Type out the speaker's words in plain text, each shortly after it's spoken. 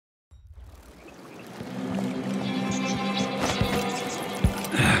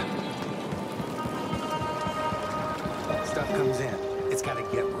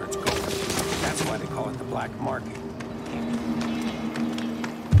black market.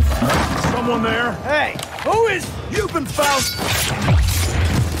 Someone there? Hey, who is... You've been found!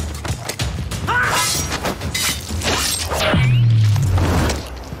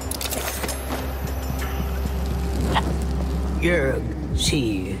 You'll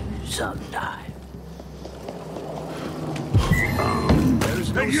see sometime.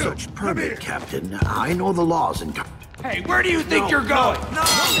 There's no such permit, Captain. I know the laws and... Hey, where do you think you're going? No!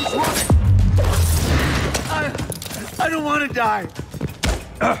 I don't want to die.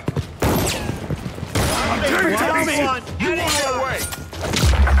 Tell me! You want our way!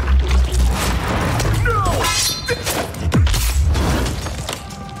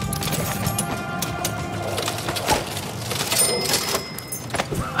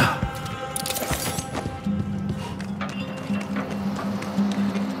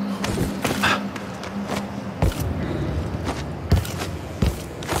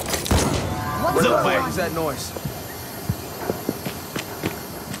 What the is that noise?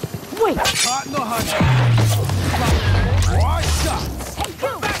 Wait! Caught in the hunt! Why stop? Hey, you!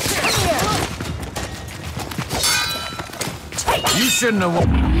 Come here! You shouldn't have...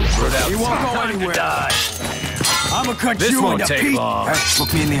 You won't go anywhere. I'm gonna cut This you won't into take pieces. long. Hey,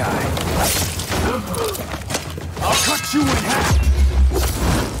 look me in the eye. I'll cut you in half.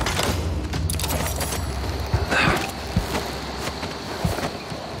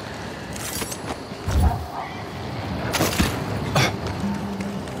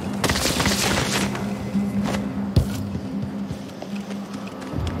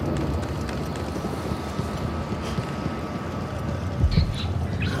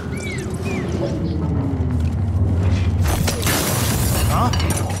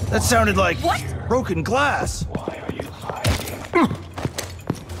 That sounded like... What? Broken glass. Why are you hiding?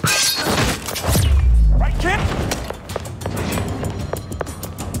 Right, kid?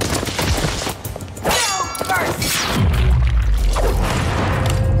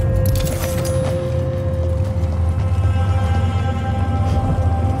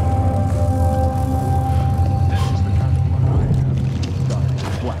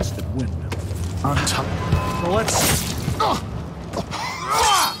 Blasted windmill. On top. Well, let's...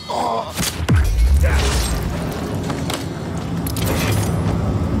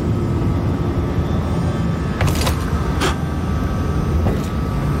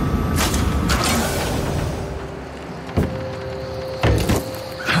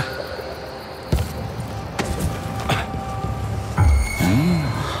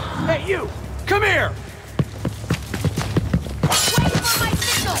 Hey, you! Come here! Wait for my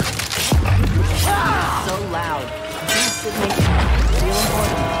signal! So loud. These signals feel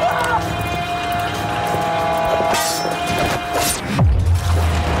important.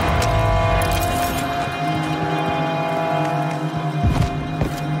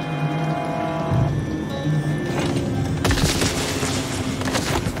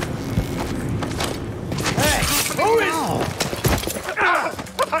 Hey, who is...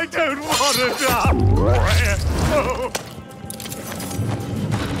 I don't want to die! Oh.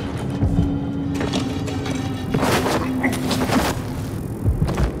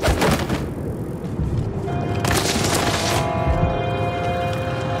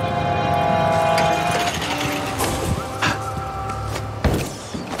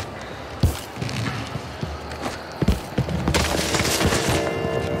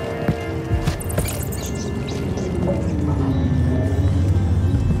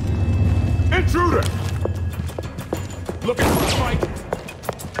 Intruder! Looking for a fight?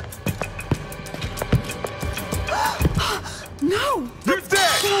 No! You're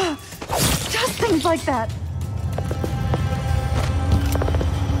dead! Just things like that.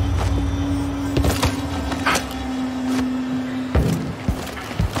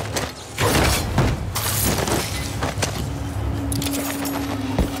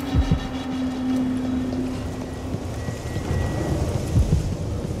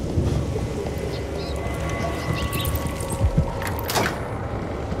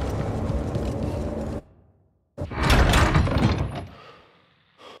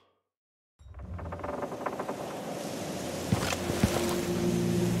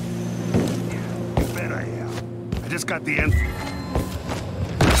 Just got the end.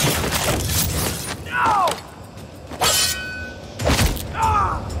 No!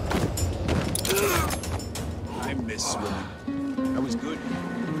 I miss swimming. That was good.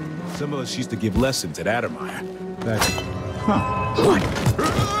 Some of us used to give lessons at Addermeyer. Back. What?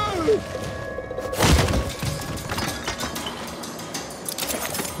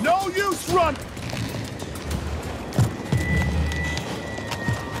 No use, run!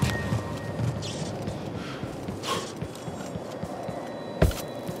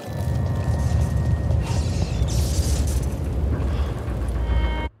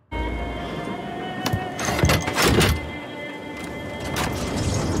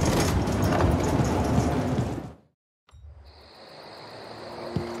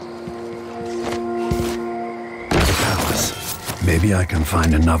 Maybe I can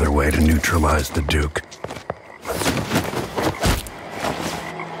find another way to neutralize the Duke.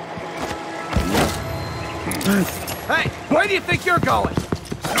 Hey, where do you think you're going?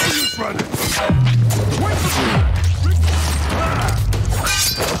 No use running. Wait for me!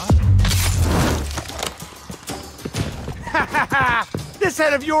 This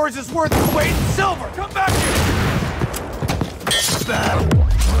head of yours is worth its weight in silver! Come back here! Battle!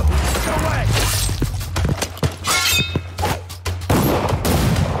 Get away!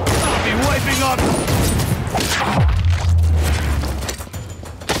 I'll be wiping up!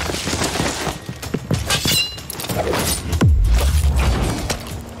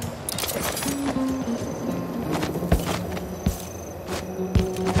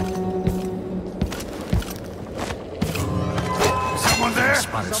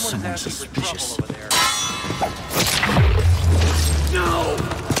 Spotted someone suspicious. No!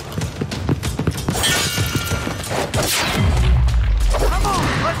 Come on,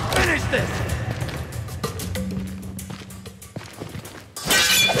 let's finish this!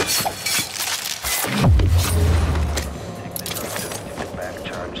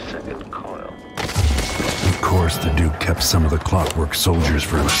 Of course, the Duke kept some of the clockwork soldiers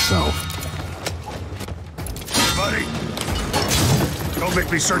for himself. Buddy! Don't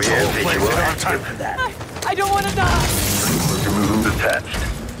make me search the whole place at our time. I don't want to die! Detached.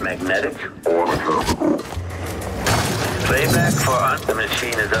 Magnetic or mechanical. Playback for the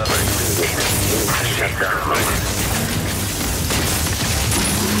machine is over. Shut down motor.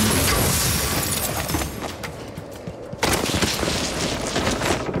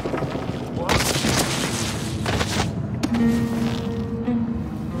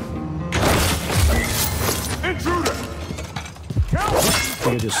 Intruder!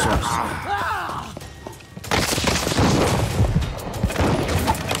 It is sus.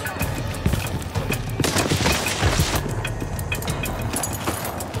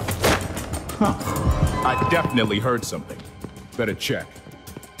 I definitely heard something. Better check.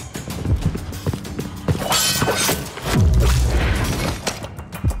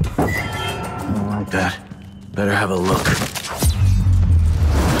 I like that. Better have a look.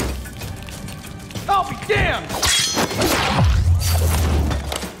 I'll be damned!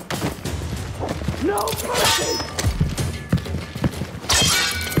 No mercy!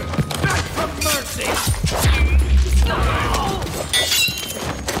 Not for mercy!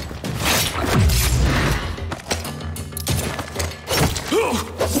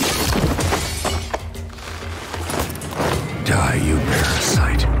 Die, you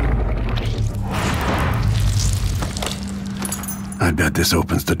parasite. I bet this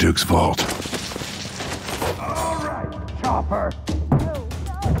opens the Duke's vault. All right, chopper.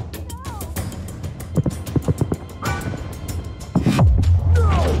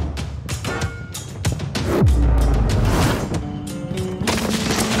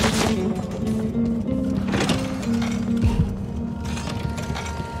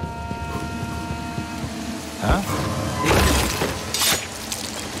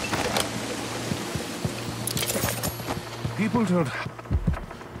 People don't...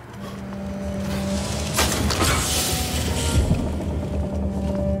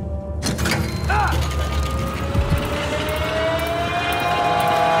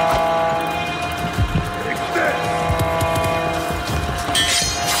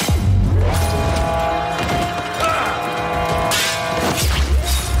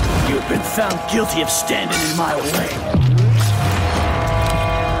 You've been found guilty of standing in my way.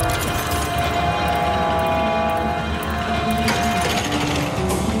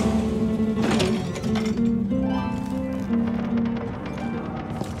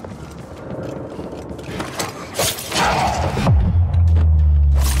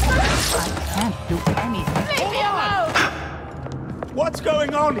 What's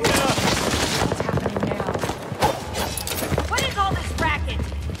going on here? What's happening now? What is all this racket?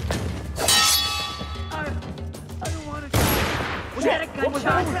 I don't want to... Was that a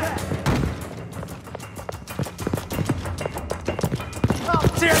gunshot? I'll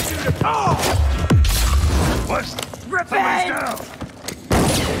tear you to... Oh! What? Revenge! Down.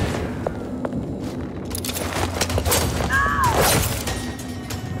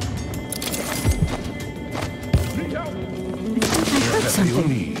 Whatever you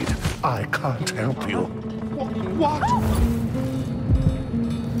need, I can't help you. What?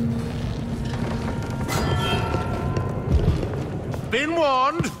 Been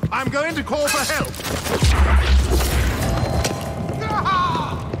warned. I'm going to call for help.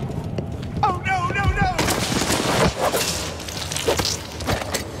 Ah! Oh, no, no, no!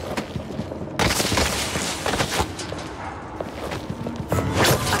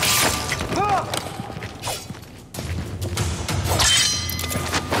 Ah!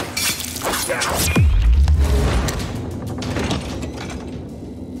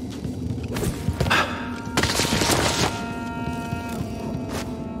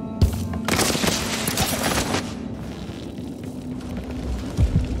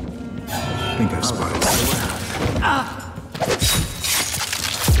 think I've spotted something.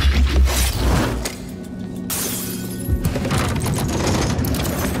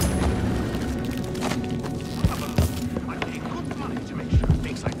 I pay good money to make sure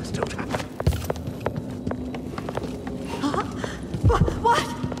things like this don't happen. What?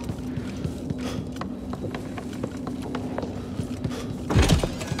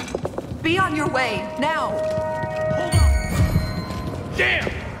 Be on your way, now! Hold on!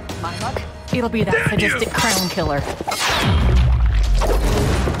 Damn! My luck, it'll be that sadistic crown killer.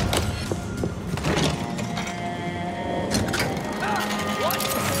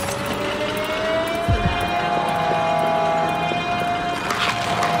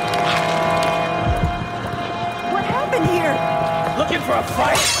 What happened here? Looking for a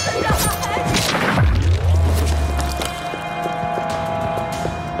fight?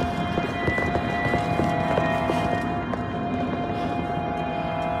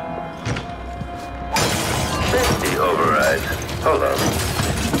 Safety override. Hold on.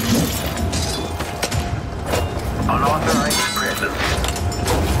 Unauthorized presence.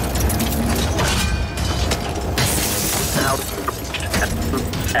 Now.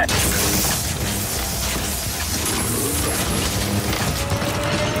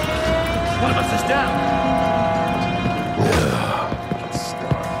 One of us is down.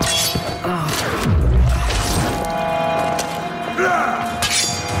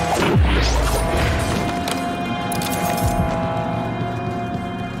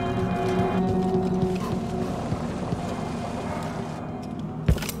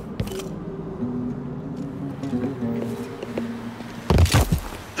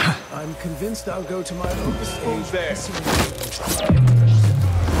 I'm convinced I'll go to my local stage. there?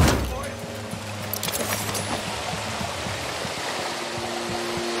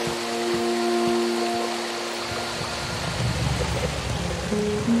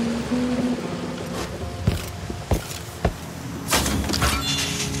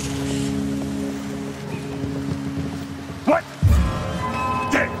 What?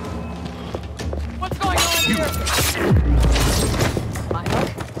 Dead! What's going on here? My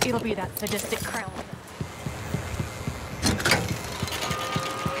luck, it'll be that sadistic crown.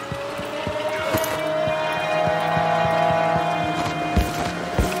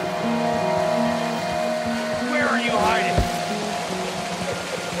 Where are you hiding?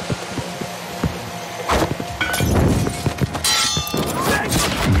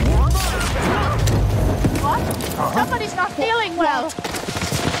 What? Somebody's not feeling well.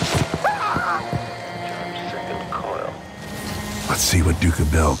 Second coil. Let's see what Duke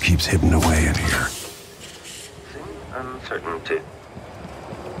of Bell keeps hidden away in here. Uncertainty.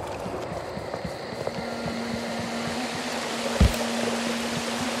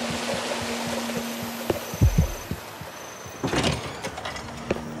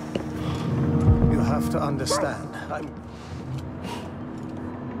 You have to understand. I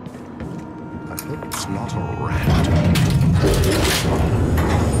hope it's not a rat.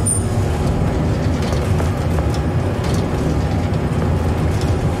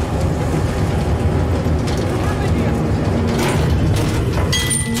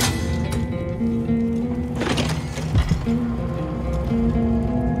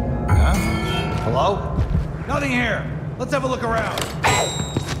 Hello? Nothing here. Let's have a look around.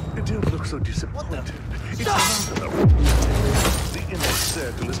 Don't look so disappointed. It's not the inner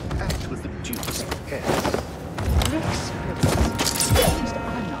circle is packed with the Duke's heads. Rex heads. At least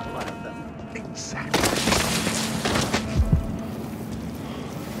I'm not one of them. Exactly.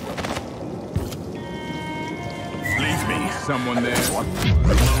 Leave me. Someone there.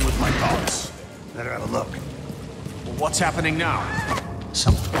 Along with my thoughts. Better have a look. What's happening now?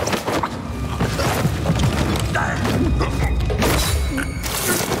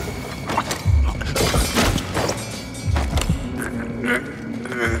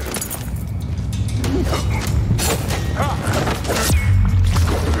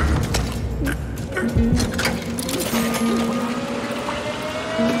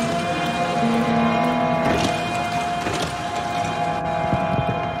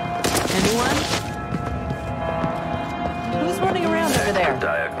 Anyone? Who's running around over there?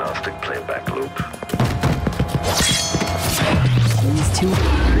 Diagnostic playback loop. These two.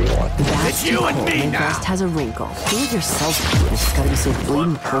 That's you and me the now. rest has a wrinkle. Do it yourself, dude. It's gotta be so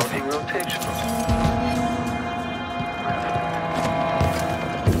bleeding Housing perfect. rotational.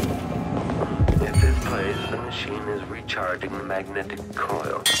 At this place, the machine is recharging the magnetic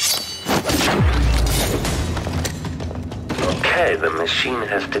coil. Okay, the machine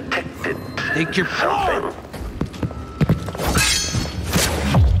has detected Take your something.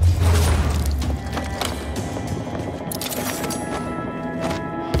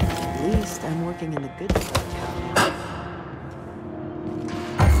 At least least I'm working in the good part.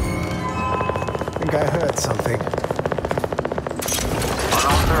 I think I heard something.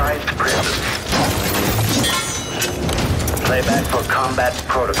 Unauthorized presence. Playback for combat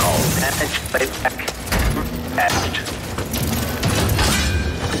protocol. Manage playback. Attached.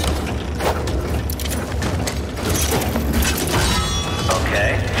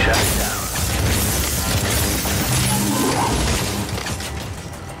 Okay, shut it down.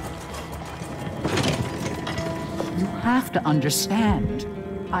 You have to understand.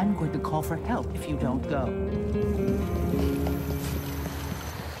 I'm going to call for help if you don't go.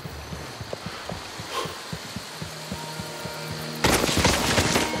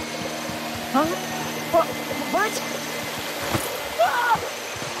 Huh? What?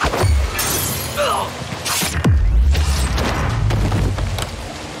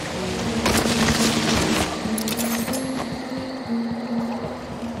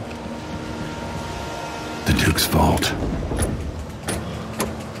 The Duke's fault.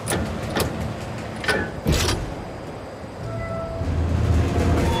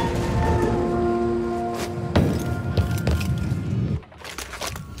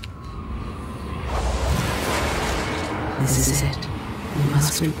 This is it. We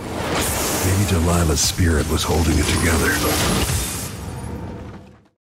must be. Maybe Delilah's spirit was holding it together.